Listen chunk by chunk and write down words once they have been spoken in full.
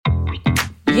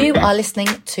You are listening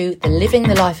to the Living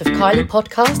the Life of Kylie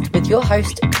podcast with your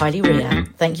host, Kylie Rhea.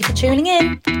 Thank you for tuning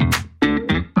in.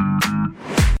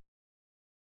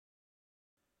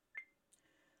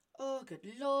 Oh, good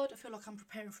Lord. I feel like I'm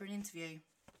preparing for an interview.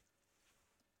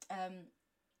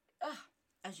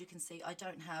 As you can see, I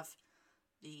don't have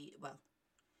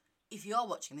if you are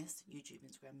watching this, YouTube,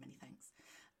 Instagram, many thanks.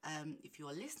 If you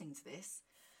are listening to this,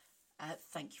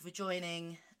 thank you for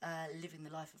joining Living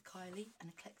the Life of Kylie, an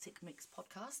eclectic mix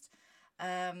podcast.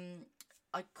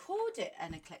 I called it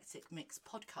an eclectic mix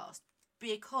podcast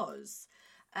because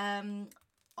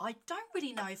I don't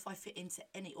really know if I fit into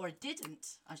any, or I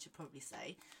didn't, I should probably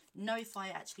say, know if I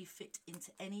actually fit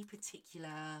into any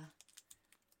particular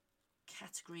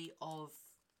category of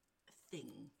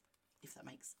thing, if that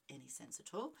makes any sense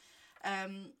at all.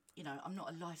 I'm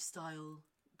not a lifestyle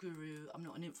guru, I'm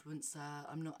not an influencer,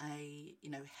 I'm not a,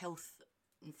 health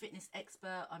and fitness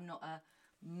expert, I'm not a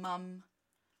mum.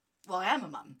 Well, I am a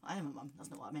mum, that's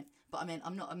not what I meant. But I mean,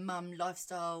 I'm not a mum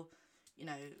lifestyle,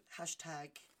 hashtag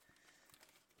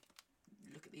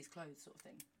look at these clothes sort of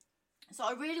thing. So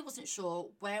I really wasn't sure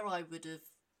where I would have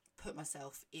put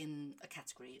myself in a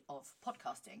category of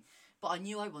podcasting, but I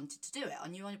knew I wanted to do it. I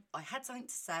knew I had something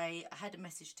to say, I had a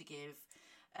message to give.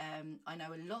 I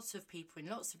know a lot of people in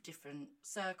lots of different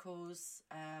circles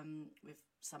with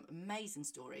some amazing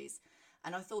stories,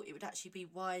 and I thought it would actually be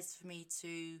wise for me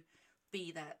to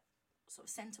be that sort of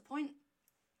centre point.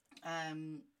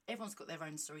 Everyone's got their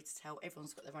own story to tell,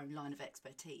 everyone's got their own line of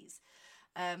expertise.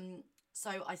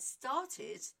 So I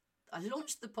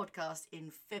launched the podcast in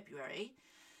February,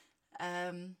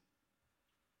 and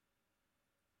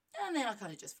then I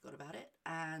kind of just forgot about it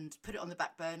and put it on the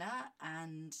back burner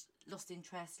and lost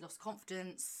interest, lost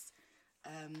confidence.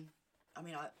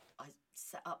 I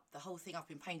set up the whole thing. I've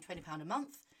been paying £20 a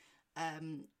month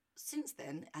since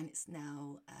then, and it's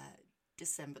now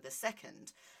December the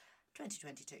 2nd,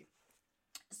 2022.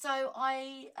 So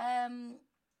I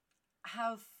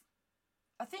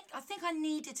think I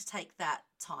needed to take that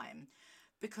time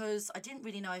because I didn't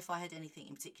really know if I had anything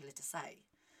in particular to say.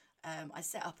 I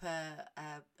set up a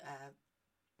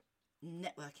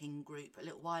networking group a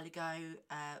little while ago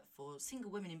for single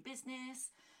women in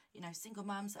business, single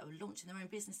mums that were launching their own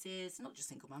businesses, not just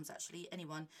single mums, actually,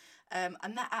 anyone.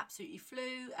 And that absolutely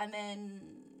flew, and then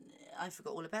I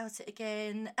forgot all about it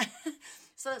again.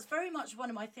 So that's very much one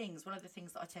of the things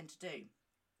that I tend to do.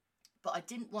 But I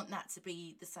didn't want that to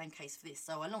be the same case for this,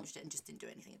 so I launched it and just didn't do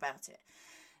anything about it.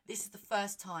 This is the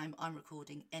first time I'm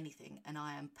recording anything, and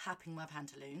I am papping my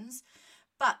pantaloons.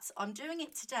 But I'm doing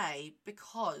it today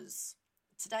because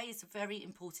today is a very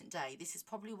important day. This is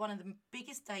probably one of the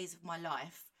biggest days of my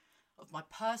life, of my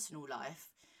personal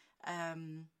life,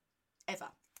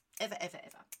 ever.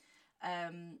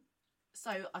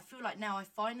 So I feel like now I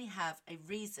finally have a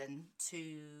reason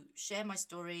to share my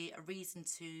story, a reason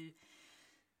to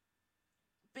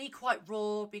be quite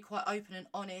raw, be quite open and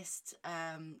honest.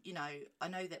 I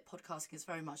know that podcasting is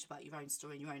very much about your own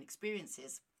story and your own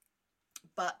experiences,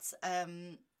 but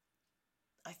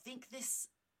I think this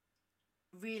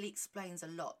really explains a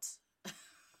lot.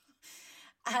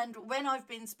 And when I've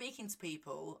been speaking to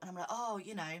people and I'm like,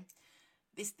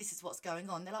 this is what's going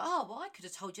on, they're like, oh, well, I could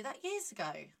have told you that years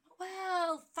ago.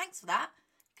 Well, thanks for that.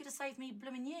 You could have saved me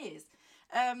blooming years.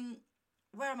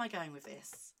 Where am I going with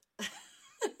this?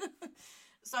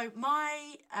 So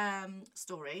my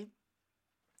story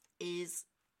is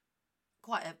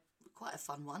quite a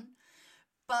fun one,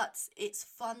 but it's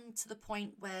fun to the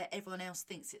point where everyone else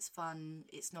thinks it's fun.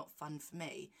 It's not fun for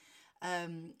me.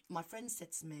 My friend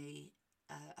said to me,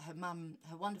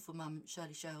 her wonderful mum,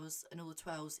 Shirley Shells, and all the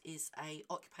 12s, is a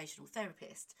occupational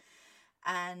therapist.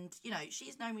 And,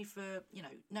 she's known me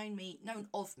known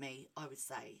of me, I would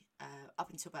say,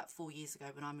 up until about 4 years ago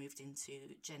when I moved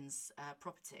into Jen's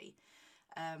property.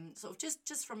 Sort of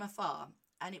just from afar.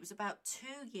 And it was about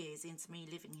 2 years into me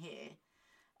living here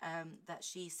that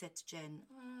she said to Jen,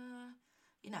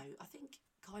 I think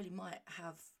Kylie might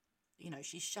have,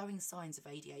 she's showing signs of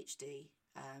ADHD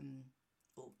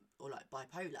or like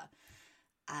bipolar.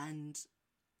 And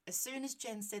as soon as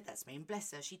Jen said that to me, and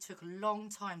bless her, she took a long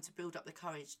time to build up the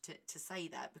courage to say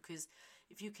that, because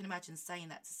if you can imagine saying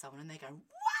that to someone and they're going,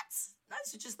 what? No,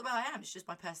 it's just the way I am. It's just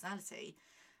my personality.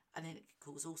 And then it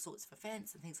could cause all sorts of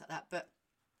offence and things like that. But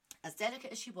as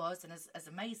delicate as she was and as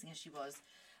amazing as she was,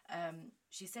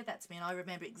 she said that to me, and I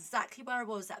remember exactly where I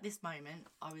was at this moment.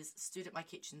 I was stood at my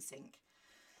kitchen sink.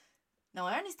 Now,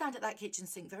 I only stand at that kitchen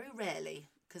sink very rarely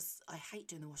because I hate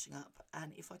doing the washing up,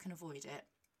 and if I can avoid it,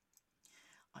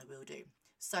 I will do.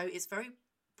 So it's very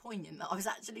poignant that I was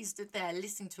actually stood there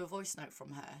listening to a voice note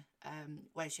from her,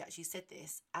 where she actually said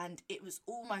this, and it was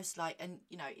almost like, and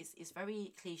it's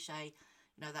very cliche,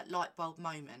 that light bulb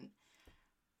moment.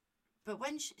 But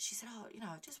when she said, "Oh,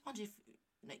 I just wonder if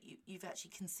you've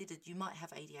actually considered you might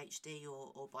have ADHD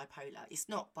or bipolar." It's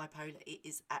not bipolar; it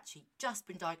is actually just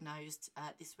been diagnosed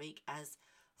this week as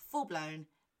full-blown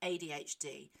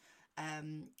ADHD,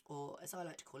 or as I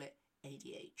like to call it,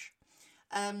 ADH.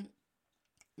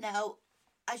 Now,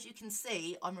 as you can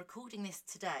see, I'm recording this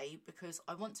today because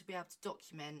I want to be able to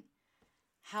document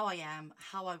how I am,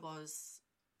 how I was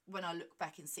when I look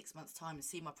back in 6 months' time and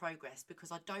see my progress,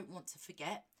 because I don't want to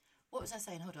forget. What was I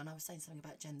saying? Hold on, I was saying something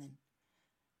about Jen then.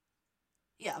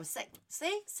 Yeah, I was saying,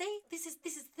 see, this is the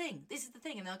thing. This is the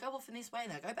thing. And then I'll go off in this way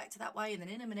and then I'll go back to that way. And then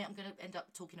in a minute, I'm going to end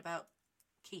up talking about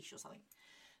quiche or something.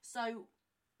 So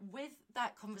with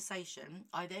that conversation,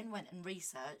 I then went and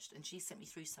researched, and she sent me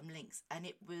through some links, and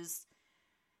it was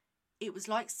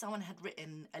like someone had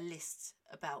written a list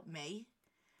about me,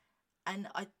 and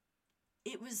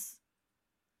it was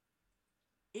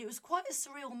quite a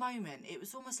surreal moment. It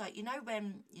was almost like,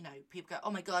 when people go, "Oh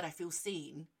my God, I feel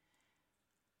seen."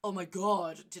 Oh my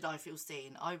God, did I feel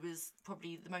seen? I was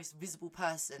probably the most visible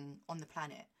person on the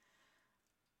planet.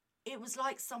 It was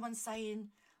like someone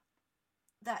saying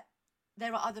that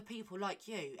there are other people like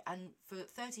you. And for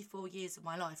 34 years of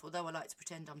my life, although I like to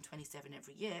pretend I'm 27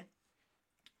 every year,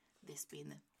 this being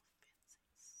the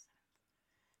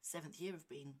 7th year of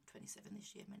being 27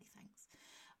 this year, many thanks,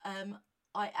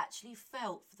 I actually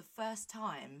felt for the first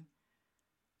time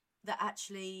that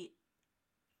actually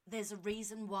there's a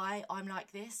reason why I'm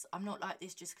like this. I'm not like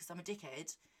this just because I'm a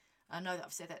dickhead. I know that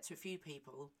I've said that to a few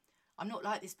people. I'm not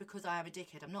like this because I am a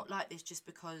dickhead. I'm not like this just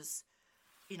because,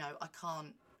 I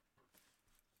can't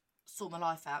sort my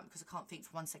life out, because I can't think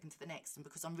from one second to the next, and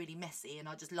because I'm really messy and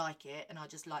I just like it and I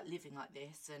just like living like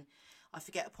this, and I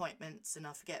forget appointments and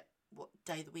I forget what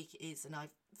day of the week it is, and I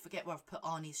forget where I've put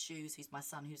Arnie's shoes, who's my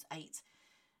son, who's 8,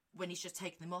 when he's just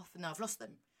taken them off, and now I've lost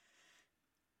them.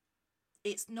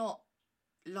 It's not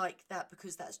like that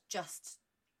because that's just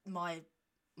my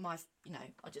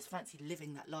I just fancy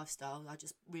living that lifestyle. I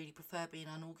just really prefer being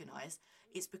unorganised.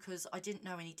 It's because I didn't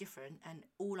know any different, and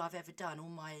all I've ever done all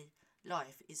my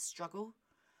life is struggle.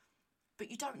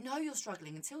 But you don't know you're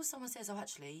struggling until someone says, "Oh,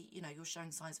 actually, you're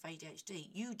showing signs of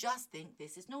ADHD." You just think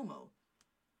this is normal.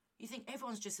 You think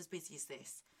everyone's just as busy as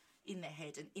this, in their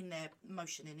head and in their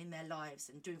motion and in their lives,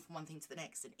 and doing from one thing to the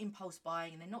next, and impulse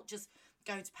buying, and they're not just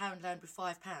going to Poundland with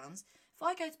 £5. If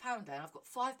I go to Poundland, I've got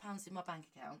 £5 in my bank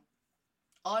account,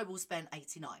 I will spend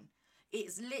 89.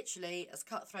 It's literally as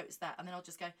cutthroat as that. And then I'll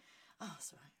just go, "Oh,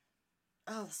 that's all right.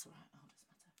 Oh, that's all right. Oh, it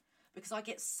doesn't matter." Because I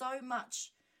get so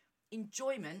much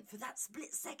enjoyment for that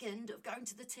split second of going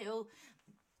to the till,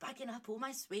 bagging up all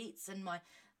my sweets and my,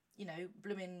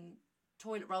 blooming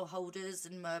toilet roll holders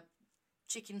and my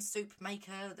chicken soup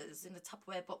maker that's in a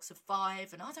Tupperware box of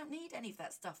 5. And I don't need any of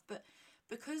that stuff. But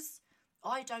because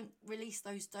I don't release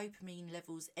those dopamine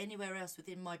levels anywhere else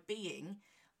within my being,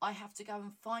 I have to go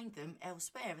and find them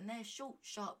elsewhere, and they're short,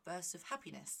 sharp bursts of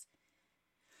happiness.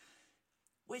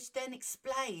 Which then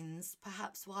explains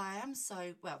perhaps why I am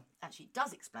so, well, actually it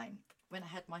does explain. When I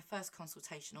had my first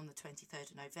consultation on the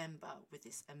 23rd of November with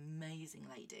this amazing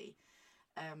lady,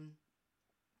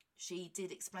 she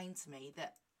did explain to me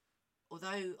that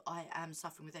although I am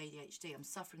suffering with ADHD, I'm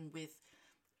suffering with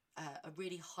a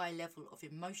really high level of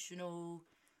emotional,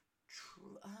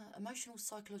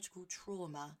 psychological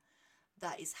trauma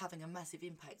that is having a massive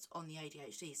impact on the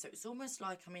ADHD. So it's almost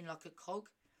like I'm in like a cog,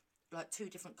 like 2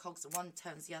 different cogs, and one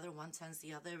turns the other and one turns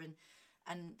the other,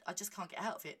 and I just can't get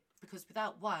out of it, because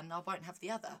without one I won't have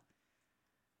the other,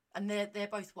 and they're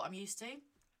both what I'm used to.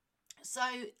 So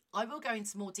I will go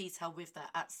into more detail with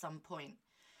that at some point,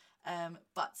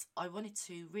 but I wanted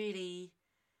to really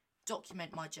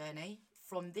document my journey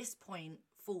from this point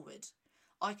forward.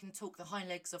 I can talk the hind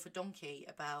legs off a donkey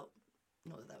about,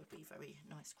 not that that would be very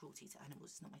nice, cruelty to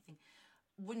animals, it's not my thing,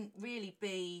 wouldn't really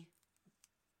be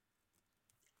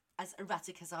as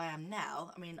erratic as I am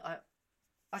now. I mean,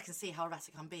 I can see how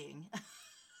erratic I'm being.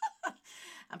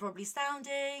 I'm probably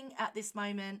sounding at this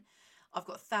moment. I've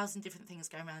got 1,000 different things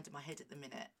going around in my head at the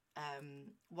minute.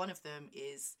 One of them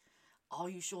is, are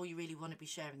you sure you really want to be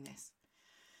sharing this?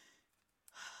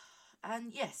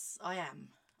 And yes, I am.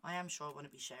 I am sure I want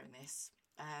to be sharing this.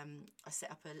 I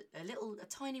set up a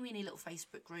tiny weeny little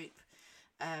Facebook group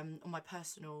on my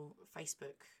personal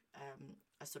Facebook.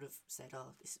 I sort of said,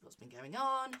 "Oh, this is what's been going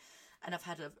on," and I've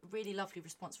had a really lovely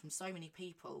response from so many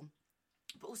people,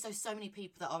 but also so many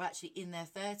people that are actually in their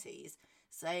 30s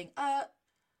saying,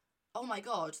 "Oh my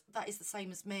God, that is the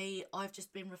same as me. I've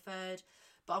just been referred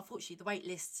But unfortunately, the wait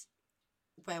list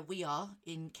where we are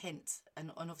in Kent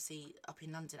and obviously up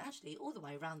in London, actually all the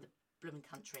way around the blooming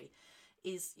country,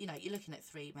 is, you know, you're looking at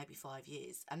 3, maybe 5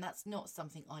 years, and that's not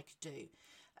something I could do.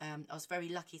 I was very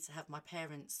lucky to have my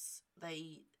parents.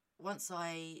 Once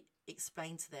I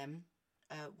explained to them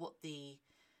what the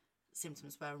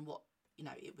symptoms were and what, you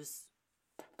know, it was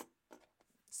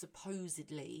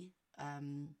supposedly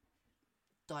going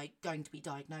to be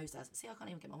diagnosed as. See, I can't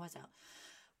even get my words out.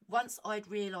 Once I'd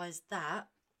realised that,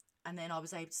 and then I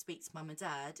was able to speak to mum and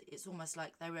dad, it's almost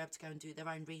like they were able to go and do their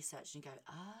own research and go,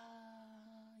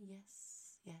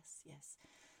 yes,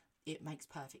 it makes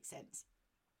perfect sense.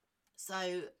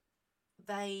 So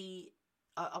I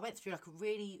went through like a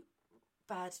really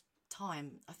bad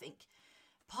time. I think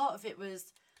part of it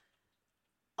was,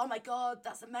 oh my God,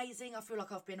 that's amazing. I feel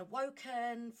like I've been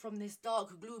awoken from this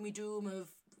dark, gloomy doom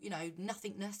of, you know,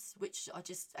 nothingness, which I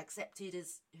just accepted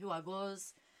as who I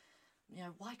was. You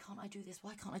know, why can't I do this?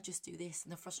 Why can't I just do this?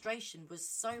 And the frustration was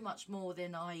so much more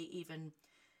than I even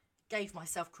gave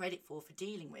myself credit for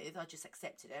dealing with. I just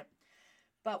accepted it.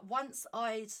 But once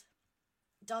I'd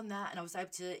done that and I was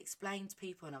able to explain to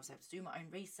people and I was able to do my own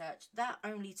research, that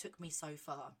only took me so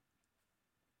far.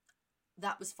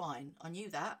 That was fine. I knew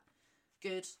that.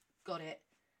 Good. Got it.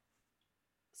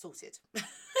 Sorted.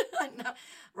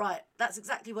 Right. That's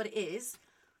exactly what it is.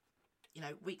 You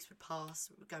know, weeks would pass,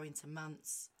 would go into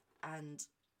months, and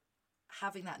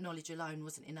having that knowledge alone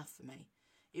wasn't enough for me.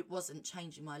 It wasn't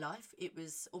changing my life. It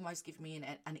was almost giving me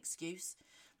an excuse.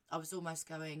 I was almost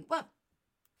going, well,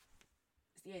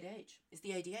 it's the ADHD. It's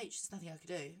the ADHD. There's nothing I could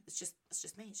do. It's just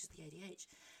me. It's just the ADHD.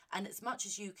 And as much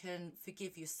as you can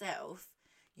forgive yourself,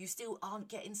 you still aren't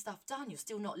getting stuff done. You're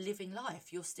still not living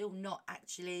life. You're still not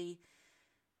actually,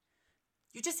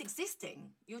 you're just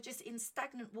existing. You're just in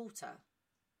stagnant water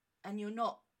and you're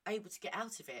not able to get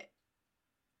out of it.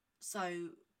 So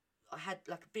I had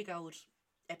like a big old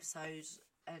episode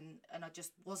and I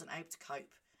just wasn't able to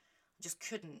cope. I just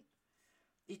couldn't.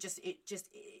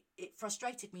 It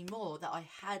frustrated me more that I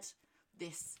had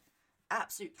this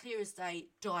absolute clear as day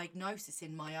diagnosis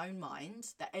in my own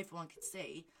mind that everyone could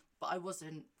see, but I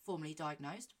wasn't formally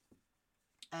diagnosed.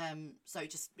 So it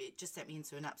just sent me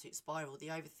into an absolute spiral. The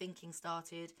overthinking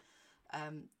started,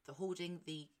 the hoarding,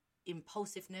 the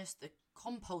impulsiveness, the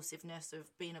compulsiveness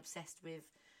of being obsessed with,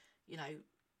 you know,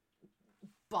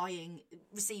 buying,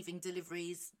 receiving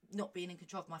deliveries, not being in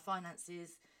control of my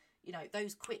finances, you know,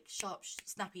 those quick, sharp,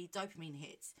 snappy dopamine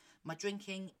hits. My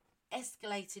drinking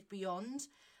escalated beyond,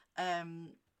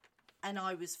 and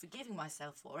I was forgiving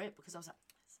myself for it because I was like,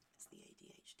 it's the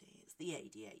ADHD, it's the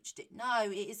ADHD.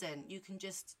 No, it isn't. You can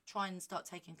just try and start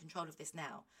taking control of this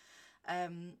now.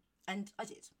 And I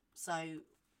did. So,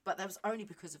 but that was only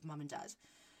because of mum and dad.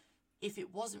 If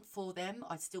it wasn't for them,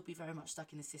 I'd still be very much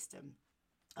stuck in the system.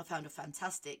 I found a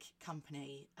fantastic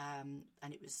company,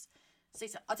 and it was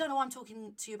I don't know why I'm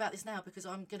talking to you about this now because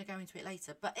I'm going to go into it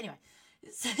later. But anyway,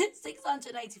 it's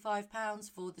 £685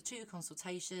 for the 2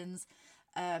 consultations,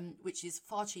 which is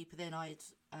far cheaper than I'd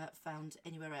found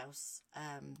anywhere else.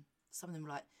 Some of them were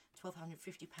like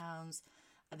 £1,250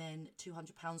 and then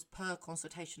 £200 per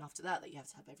consultation after that you have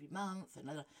to have every month. And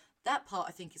that part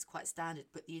I think is quite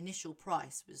standard, but the initial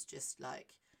price was just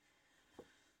like,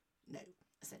 no,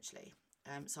 essentially.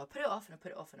 So I put it off and I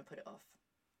put it off and I put it off.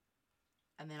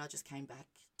 And then I just came back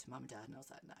to mum and dad and I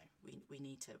was like, no, we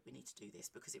need to do this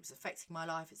because it was affecting my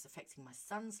life. It's affecting my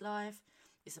son's life.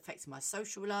 It's affecting my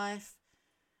social life.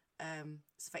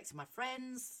 It's affecting my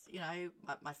friends, you know,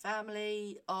 my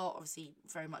family are obviously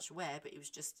very much aware, but it was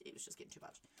just getting too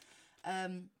much.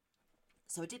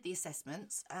 So I did the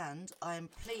assessments and I'm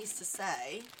pleased to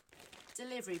say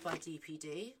delivery by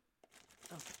DPD.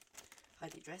 Oh,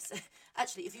 hide the address.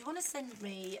 Actually, if you want to send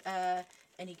me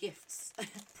any gifts,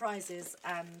 prizes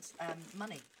and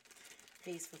money,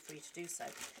 please feel free to do so.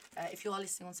 If you are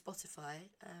listening on Spotify,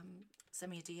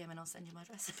 send me a DM and I'll send you my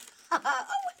address. Oh,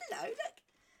 hello, look.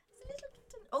 There's a little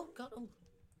kitten. Oh, God. Oh.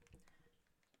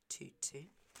 Toot.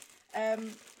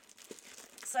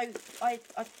 So I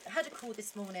had a call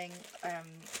this morning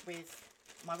with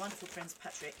my wonderful friends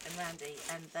Patrick and Randy,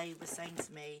 and they were saying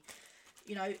to me,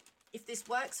 you know, if this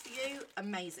works for you,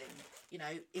 amazing. You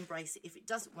know, embrace it. If it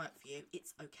doesn't work for you,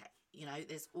 it's okay. You know,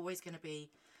 there's always going to be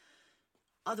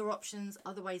other options,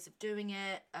 other ways of doing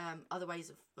it, other ways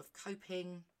of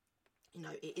coping. You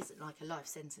know, it isn't like a life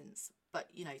sentence. But,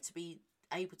 you know, to be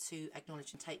able to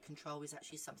acknowledge and take control is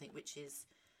actually something which is,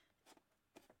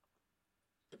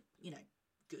 you know,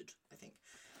 good, I think.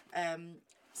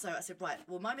 So I said, right,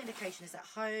 well, my medication is at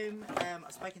home.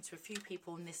 I've spoken to a few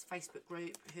people in this Facebook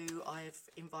group who I've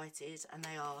invited, and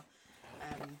they are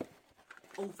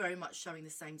all very much showing the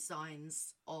same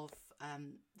signs of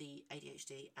the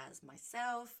ADHD as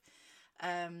myself,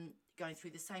 going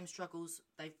through the same struggles.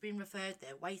 They've been referred,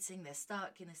 they're waiting, they're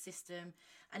stuck in the system,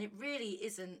 and it really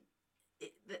isn't.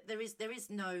 There is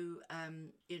no,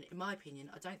 in my opinion,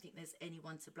 I don't think there's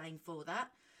anyone to blame for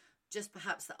that. Just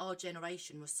perhaps that our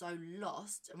generation was so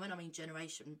lost, and when I mean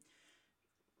generation,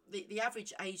 the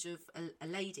average age of a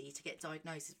lady to get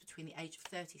diagnosed is between the age of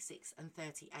 36 and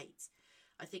 38.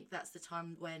 I think that's the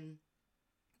time when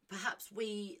perhaps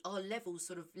our levels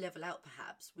sort of level out.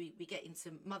 Perhaps we get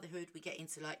into motherhood, we get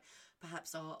into like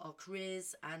perhaps our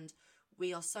careers, and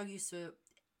we are so used to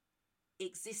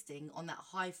existing on that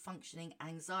high functioning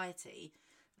anxiety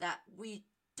that we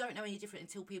don't know any different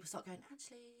until people start going,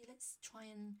 actually, let's try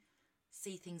and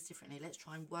see things differently. Let's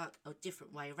try and work a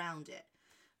different way around it.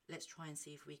 Let's try and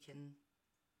see if we can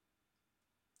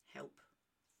help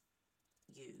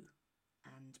you.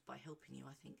 And by helping you,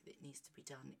 I think it needs to be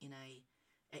done in a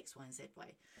X, Y, and Z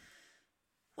way.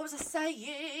 What was I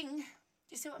saying? Do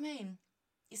you see what I mean?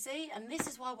 You see? And this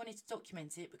is why I wanted to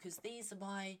document it, because this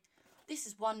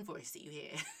is one voice that you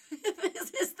hear.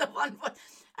 This is the one voice.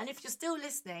 And if you're still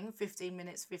listening, 15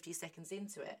 minutes, 50 seconds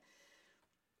into it,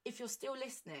 if you're still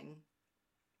listening,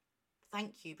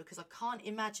 thank you, because I can't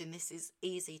imagine this is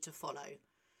easy to follow.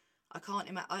 I can't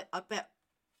imagine. I bet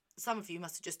some of you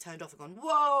must have just turned off and gone,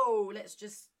 whoa, let's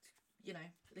just,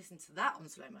 listen to that on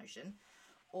slow motion.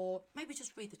 Or maybe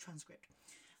just read the transcript.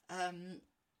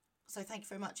 So thank you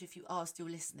very much if you are still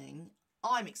listening.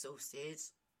 I'm exhausted,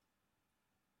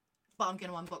 but I'm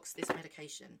going to unbox this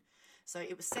medication. So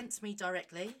it was sent to me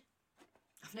directly.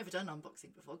 I've never done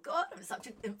unboxing before. God, I'm such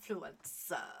an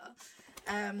influencer.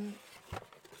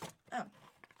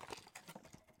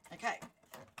 Okay.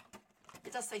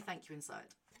 It does say thank you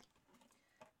inside.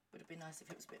 Would have been nice if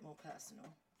it was a bit more personal.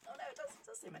 Oh no, it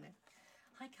does say many.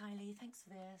 Hi Kylie, thanks for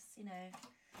this,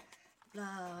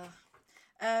 blah.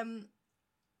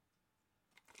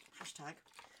 Hashtag.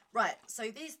 Right,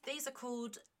 so these are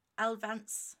called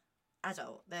Alvance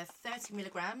Adult. They're 30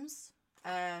 milligrams.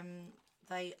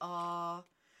 They are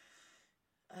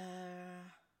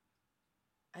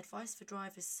advice for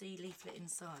drivers, see leaflet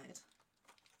inside.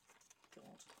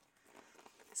 God.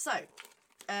 So,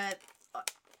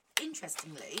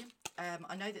 interestingly,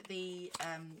 I know that the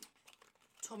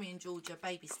Tommy and Georgia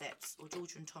baby steps, or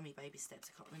Georgia and Tommy baby steps,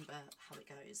 I can't remember how it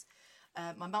goes.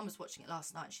 My mum was watching it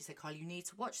last night and she said, Kylie, you need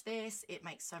to watch this. It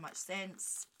makes so much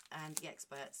sense. And the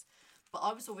experts. But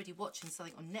I was already watching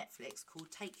something on Netflix called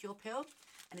Take Your Pill.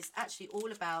 And it's actually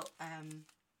all about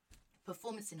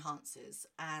performance enhancers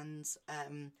and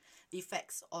the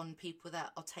effects on people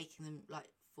that are taking them, like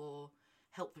for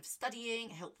help with studying,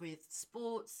 help with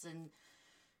sports, and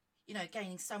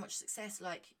gaining so much success,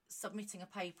 like submitting a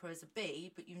paper as a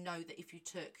B, but that if you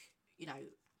took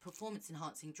performance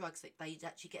enhancing drugs, that they'd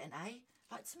actually get an A.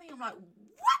 Like, to me, I'm like,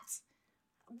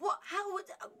 what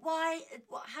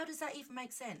how does that even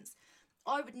make sense?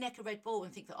 I would neck a Red Bull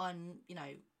and think that I'm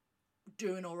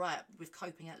doing all right with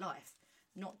coping at life,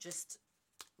 not just,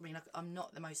 I'm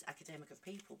not the most academic of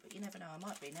people, but you never know, I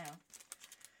might be now.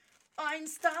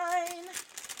 Einstein.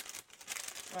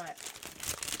 Right.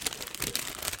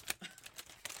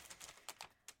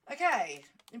 Okay.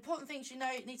 Important things you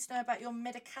need to know about your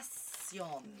medication.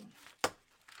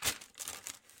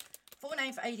 Full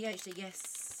name for ADHD,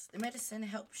 yes. The medicine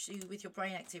helps you with your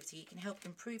brain activity. It can help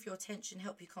improve your attention,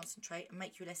 help you concentrate, and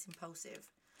make you less impulsive.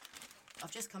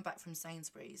 I've just come back from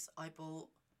Sainsbury's. I bought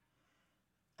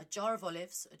a jar of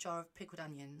olives, a jar of pickled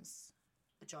onions,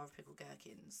 a jar of pickled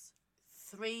gherkins,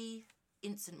 3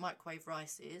 instant microwave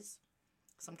rices,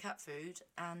 some cat food,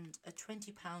 and a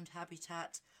 £20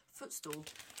 Habitat footstool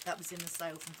that was in the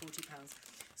sale from £40.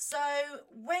 So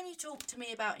when you talk to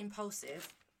me about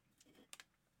impulsive,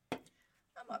 I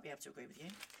might be able to agree with you.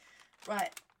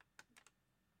 Right.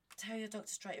 Tell your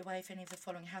doctor straight away if any of the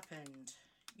following happened.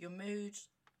 Your mood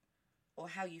or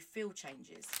how you feel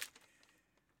changes.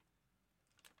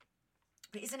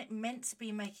 But isn't it meant to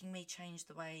be making me change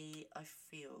the way I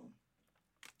feel?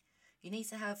 You need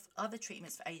to have other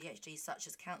treatments for ADHD, such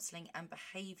as counselling and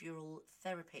behavioural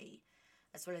therapy,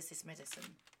 as well as this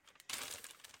medicine.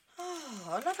 Oh,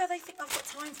 I love how they think I've got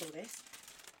time for this.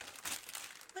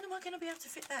 When am I going to be able to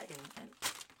fit that in?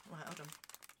 Right, hold on.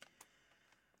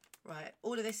 Right,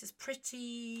 all of this is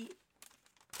pretty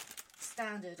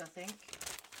standard, I think.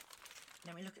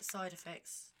 Then we look at side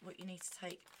effects, what you need to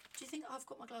take. Do you think I've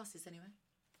got my glasses anyway?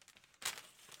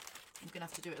 I'm going to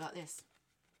have to do it like this.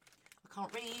 I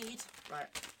can't read. Right.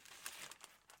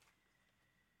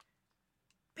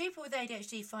 People with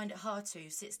ADHD find it hard to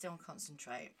sit still and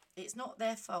concentrate. It's not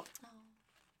their fault. Oh.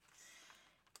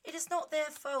 It is not their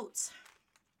fault.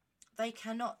 They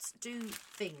cannot do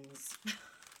things.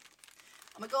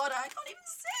 Oh my God, I can't even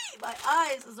see. My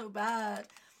eyes are so bad.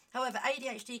 However,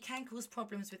 ADHD can cause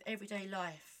problems with everyday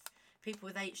life. People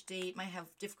with HD may have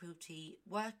difficulty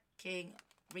working,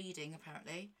 reading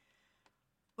apparently,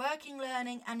 working,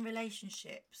 learning and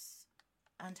relationships,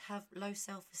 and have low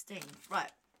self-esteem.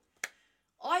 Right.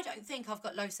 I don't think I've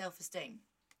got low self-esteem.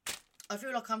 I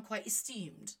feel like I'm quite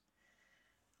esteemed.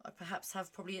 I perhaps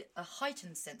have probably a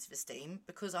heightened sense of esteem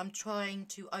because I'm trying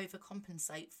to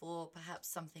overcompensate for perhaps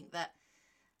something that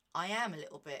I am a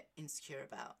little bit insecure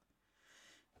about.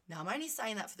 Now, I'm only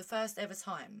saying that for the first ever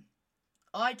time.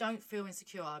 I don't feel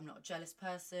insecure. I'm not a jealous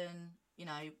person. You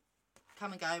know,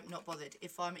 come and go, not bothered.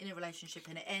 If I'm in a relationship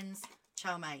and it ends,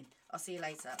 ciao mein, I'll see you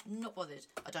later. Not bothered.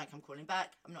 I don't come calling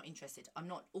back. I'm not interested. I'm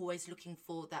not always looking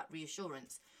for that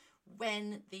reassurance.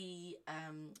 When the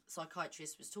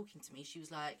psychiatrist was talking to me, she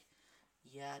was like,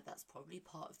 yeah, that's probably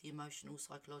part of the emotional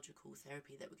psychological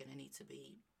therapy that we're going to need to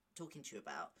be talking to you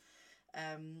about.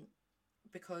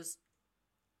 Because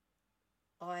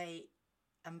I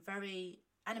am very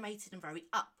animated and very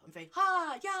up. I'm very,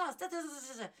 yes, da, da, da,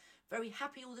 da, da, very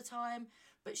happy all the time.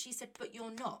 But she said, but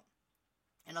you're not.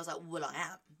 And I was like, well, I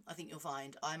am. I think you'll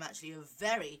find I'm actually a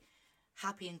very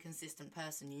happy and consistent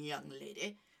person, young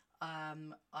lady.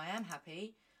 I am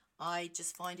happy. I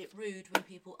just find it rude when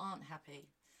people aren't happy.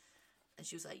 And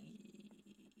she was like,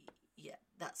 yeah,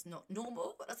 that's not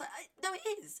normal. I was like, no,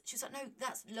 it is. She was like, no,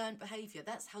 that's learned behaviour.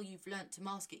 That's how you've learnt to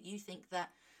mask it. You think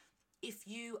that if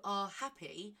you are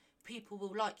happy, people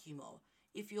will like you more.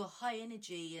 If you're high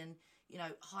energy and, you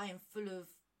know, high and full of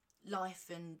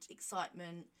life and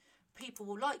excitement, people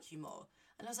will like you more.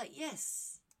 And I was like,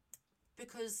 yes,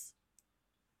 because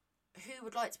who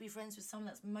would like to be friends with someone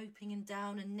that's moping and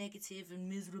down and negative and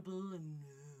miserable? And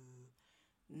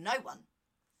no one.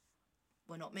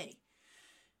 Well, not me.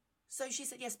 So she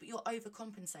said, yes, but you're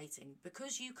overcompensating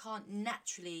because you can't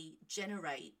naturally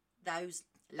generate those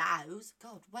lows.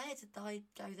 God, where did I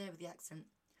go there with the accent?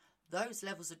 Those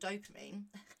levels of dopamine.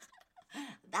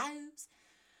 Those.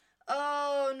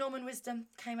 Oh, Norman Wisdom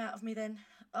came out of me then.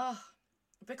 Oh,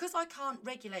 because I can't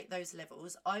regulate those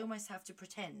levels, I almost have to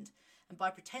pretend. And by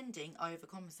pretending, I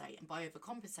overcompensate. And by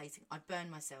overcompensating, I burn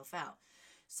myself out.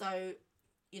 So,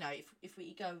 you know, if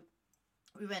we go...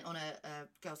 We went on a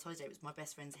girls' holiday. It was my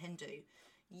best friend's hen do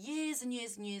years and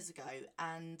years and years ago.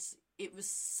 And it was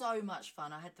so much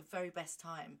fun. I had the very best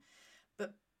time.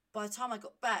 But by the time I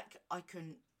got back, I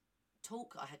couldn't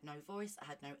talk. I had no voice. I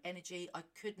had no energy. I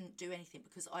couldn't do anything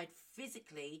because I'd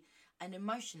physically and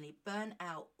emotionally burn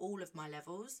out all of my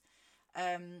levels.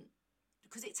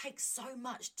 Because it takes so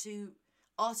much to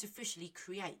artificially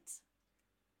create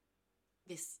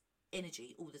this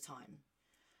energy all the time.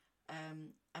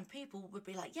 And people would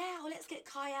be like, yeah, well, let's get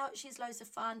Kai out. She's loads of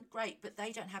fun. Great. But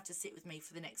they don't have to sit with me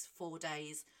for the next 4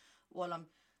 days while I'm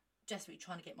desperately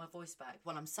trying to get my voice back,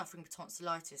 while I'm suffering with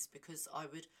tonsillitis, because I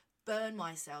would burn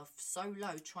myself so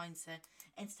low trying to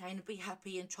entertain and be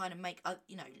happy and trying to make,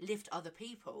 you know, lift other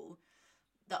people,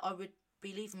 that I would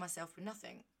be leaving myself with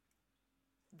nothing.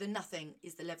 The nothing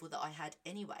is the level that I had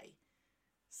anyway.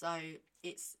 So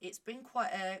it's been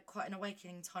quite an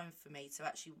awakening time for me to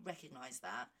actually recognise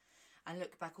that and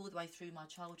look back all the way through my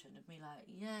childhood and be like,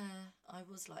 yeah, I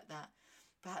was like that.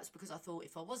 Perhaps because I thought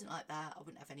if I wasn't like that, I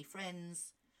wouldn't have any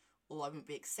friends, or I wouldn't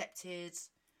be accepted,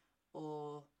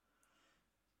 or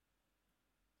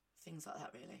things like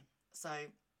that, really. So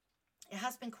it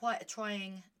has been quite a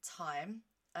trying time.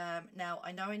 Now,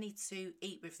 I know I need to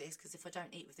eat with this, because if I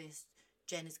don't eat with this,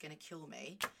 Jen is going to kill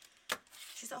me.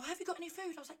 She's like, oh, have you got any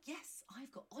food? I was like, yes,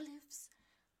 I've got olives,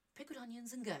 pickled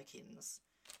onions and gherkins.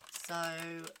 So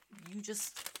you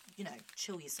just, you know,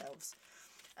 chill yourselves.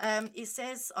 It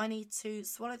says I need to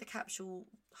swallow the capsule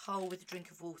whole with a drink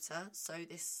of water. So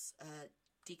this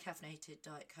decaffeinated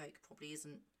Diet Coke probably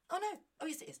isn't... Oh, no. Oh,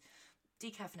 yes, it is.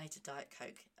 Decaffeinated Diet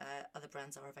Coke. Other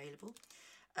brands are available.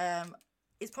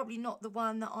 It's probably not the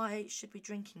one that I should be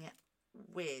drinking it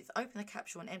with. Open the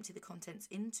capsule and empty the contents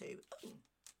into...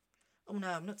 Oh, no,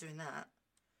 I'm not doing that.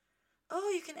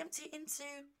 Oh, you can empty it into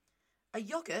a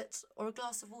yoghurt or a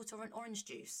glass of water or an orange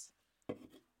juice.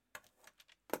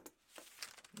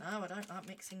 No, I don't like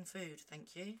mixing food,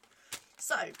 thank you.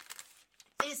 So,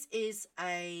 this is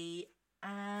a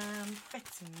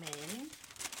amphetamine.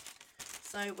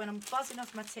 So, when I'm buzzing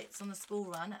off my tits on the school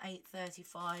run at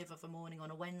 8:35 of a morning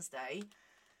on a Wednesday,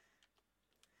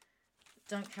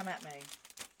 don't come at me,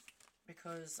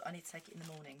 because I need to take it in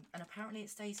the morning. And apparently it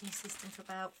stays in your system for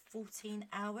about 14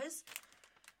 hours.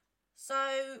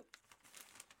 So,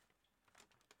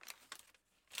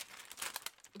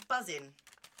 buzzing.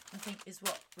 I think is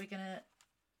what we're going to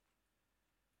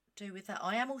do with that.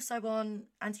 I am also on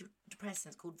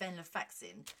antidepressants called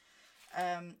venlafaxine,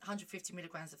 150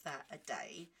 milligrams of that a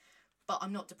day, but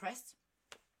I'm not depressed.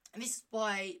 And this is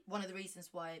why, one of the reasons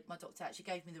why my doctor actually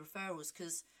gave me the referrals,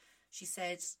 because she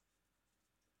said,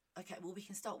 okay, well, we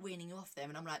can start weaning you off them.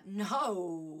 And I'm like,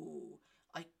 no,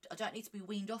 I don't need to be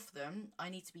weaned off them. I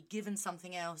need to be given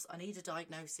something else. I need a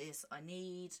diagnosis. I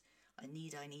need,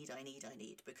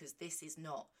 because this is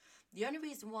not. The only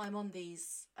reason why I'm on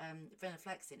these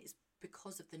venlafaxine is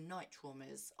because of the night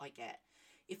traumas I get.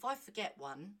 If I forget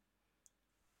one,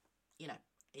 you know,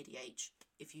 ADH,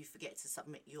 if you forget to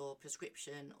submit your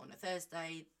prescription on a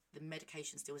Thursday, the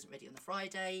medication still isn't ready on the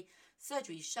Friday,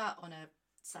 surgery is shut on a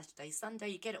Saturday, Sunday,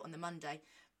 you get it on the Monday.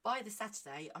 By the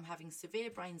Saturday, I'm having severe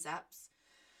brain zaps.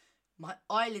 My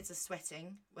eyelids are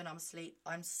sweating when I'm asleep.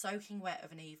 I'm soaking wet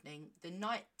of an evening. The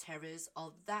night terrors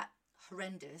are that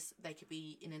horrendous. They could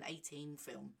be in an 18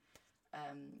 film,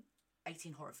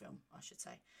 18 horror film, I should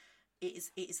say. It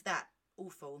is that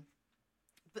awful.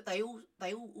 But they all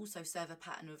also serve a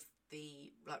pattern of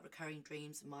the like recurring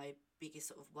dreams and my biggest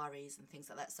sort of worries and things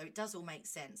like that. So it does all make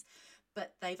sense.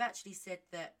 But they've actually said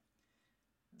that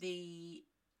the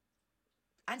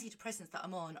antidepressants that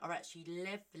I'm on are actually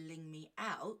leveling me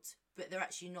out, but they're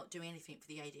actually not doing anything for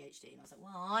the ADHD. And I was like,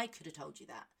 well, I could have told you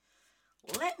that.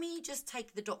 Let me just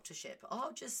take the doctorship.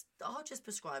 I'll just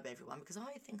prescribe everyone because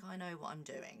I think I know what I'm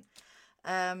doing.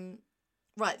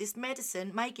 Right, this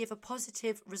medicine may give a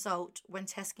positive result when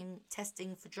testing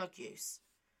for drug use.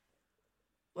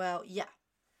 Well, yeah.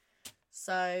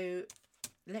 So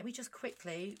let me just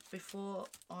quickly, before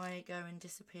I go and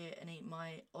disappear and eat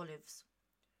my olives.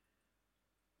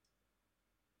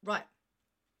 Right.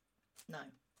 No.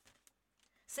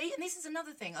 See, and this is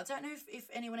another thing. I don't know if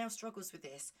anyone else struggles with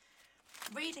this.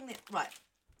 Reading it, right.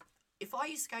 If I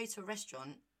used to go to a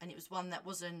restaurant and it was one that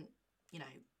wasn't, you know,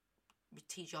 with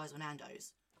TGI's or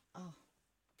Nando's. Oh,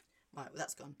 right, well,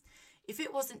 that's gone. If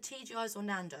it wasn't TGI's or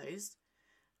Nando's,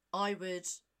 I would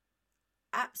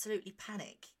absolutely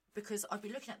panic because I'd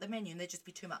be looking at the menu and there'd just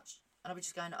be too much. And I'd be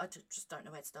just going, I just don't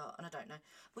know where to start and I don't know.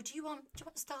 Well, do you want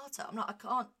a starter? I'm like, I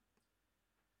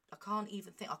can't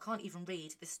even think. I can't even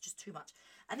read. This is just too much.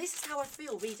 And this is how I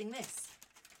feel reading this.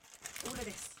 All of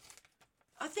this.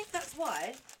 I think that's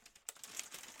why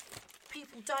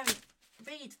people don't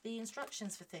read the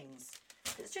instructions for things.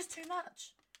 It's just too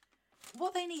much.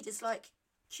 What they need is like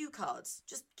cue cards.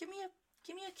 Just give me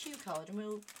a cue card and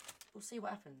we'll see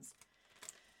what happens.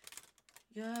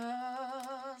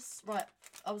 Yes. Right.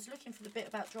 I was looking for the bit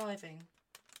about driving.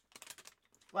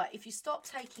 Right. If you stop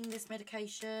taking this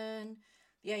medication,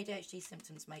 the ADHD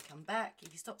symptoms may come back.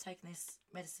 If you stop taking this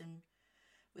medicine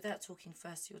without talking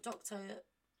first to your doctor,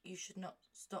 you should not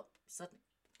stop suddenly.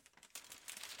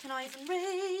 Can I even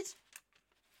read?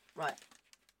 Right.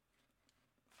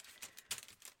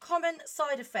 Common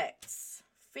side effects.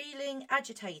 Feeling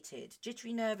agitated,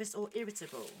 jittery, nervous or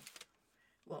irritable.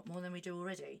 What, more than we do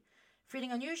already?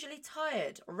 Feeling unusually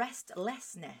tired,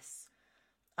 restlessness.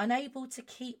 Unable to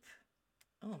keep...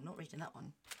 Oh, I'm not reading that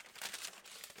one.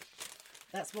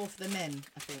 That's more for the men,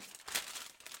 I think.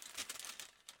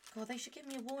 God, they should give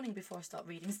me a warning before I start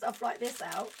reading stuff like this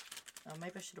out. Oh,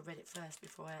 maybe I should have read it first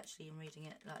before I actually am reading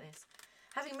it like this.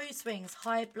 Having mood swings,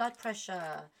 high blood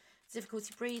pressure,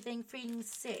 difficulty breathing, feeling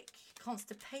sick,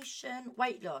 constipation,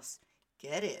 weight loss.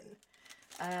 Get in.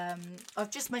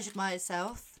 I've just measured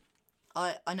myself.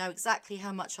 I know exactly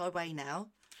how much I weigh now.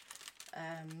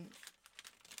 And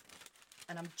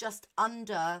I'm just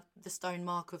under the stone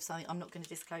mark of something I'm not going to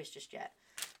disclose just yet.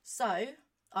 So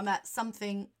I'm at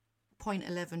something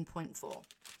 0.11, 0.4.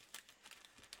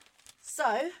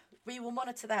 So we will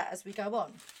monitor that as we go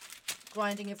on.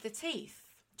 Grinding of the teeth,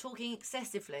 talking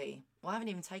excessively. Well, I haven't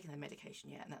even taken the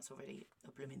medication yet, and that's already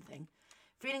a blooming thing.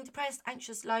 Feeling depressed,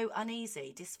 anxious, low,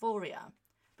 uneasy, dysphoria.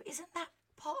 But isn't that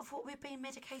part of what we're being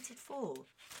medicated for? Do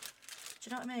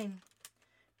you know what I mean?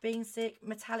 Being sick,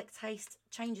 metallic taste,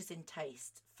 changes in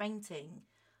taste, fainting,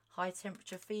 high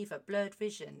temperature fever, blurred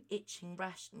vision, itching,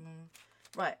 rash.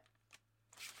 Right.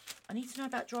 I need to know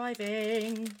about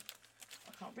driving.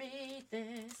 I can't read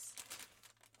this.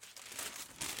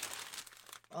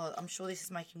 Oh, I'm sure this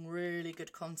is making really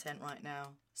good content right now.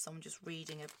 Someone just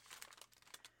reading a...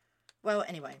 Well,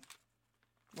 anyway.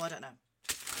 Well, I don't know.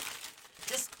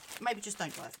 Maybe just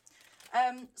don't drive.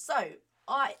 So,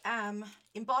 I am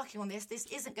embarking on this. This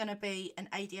isn't going to be an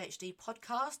ADHD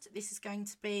podcast. This is going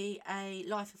to be a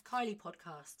Life of Kylie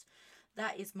podcast.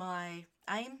 That is my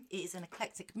aim. It is an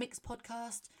eclectic mix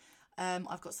podcast.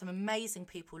 I've got some amazing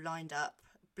people lined up.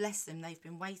 Bless them. They've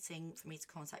been waiting for me to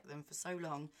contact them for so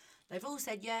long. They've all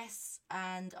said yes,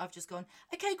 and I've just gone,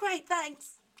 okay, great,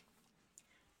 thanks.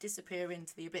 Disappear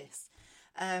into the abyss.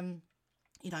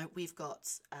 We've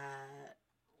got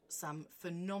some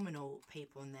phenomenal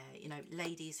people in there,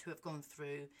 ladies who have gone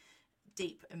through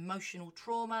deep emotional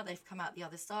trauma. They've come out the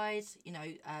other side.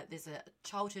 There's a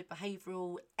childhood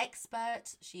behavioural expert.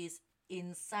 She is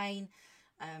insane.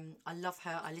 I love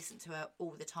her. I listen to her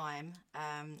all the time.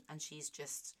 And she's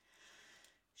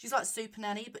like Super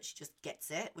Nanny, but she just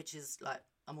gets it, which is like,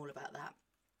 I'm all about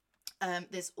that.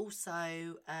 There's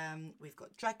also, we've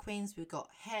got drag queens, we've got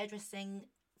hairdressing,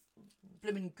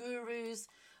 blooming gurus.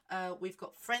 We've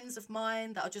got friends of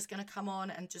mine that are just going to come on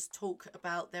and just talk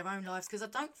about their own lives, because I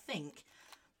don't think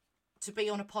to be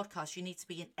on a podcast you need to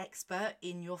be an expert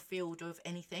in your field of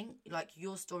anything. Like,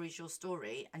 your story is your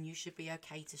story, and you should be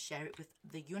okay to share it with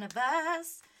the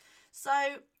universe. So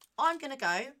I'm going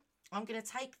to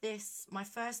take this, my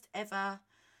first ever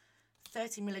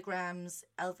 30 milligrams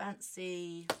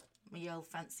Elvancy,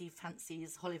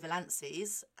 fancies, Holly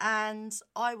Valances, and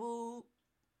I will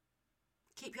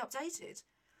keep you updated.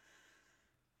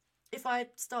 If I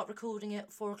start recording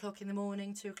at 4 o'clock in the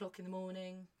morning, 2 o'clock in the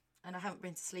morning, and I haven't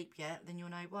been to sleep yet, then you'll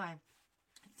know why.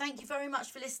 Thank you very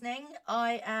much for listening.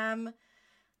 I am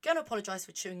going to apologise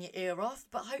for chewing your ear off,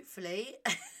 but hopefully,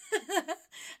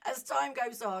 as time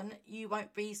goes on, you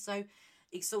won't be so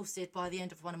exhausted by the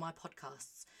end of one of my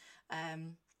podcasts.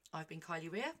 I've been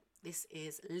Kylie Rea. This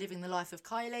is Living the Life of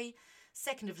Kylie,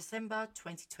 2nd of December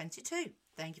 2022.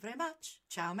 Thank you very much.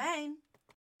 Ciao, main.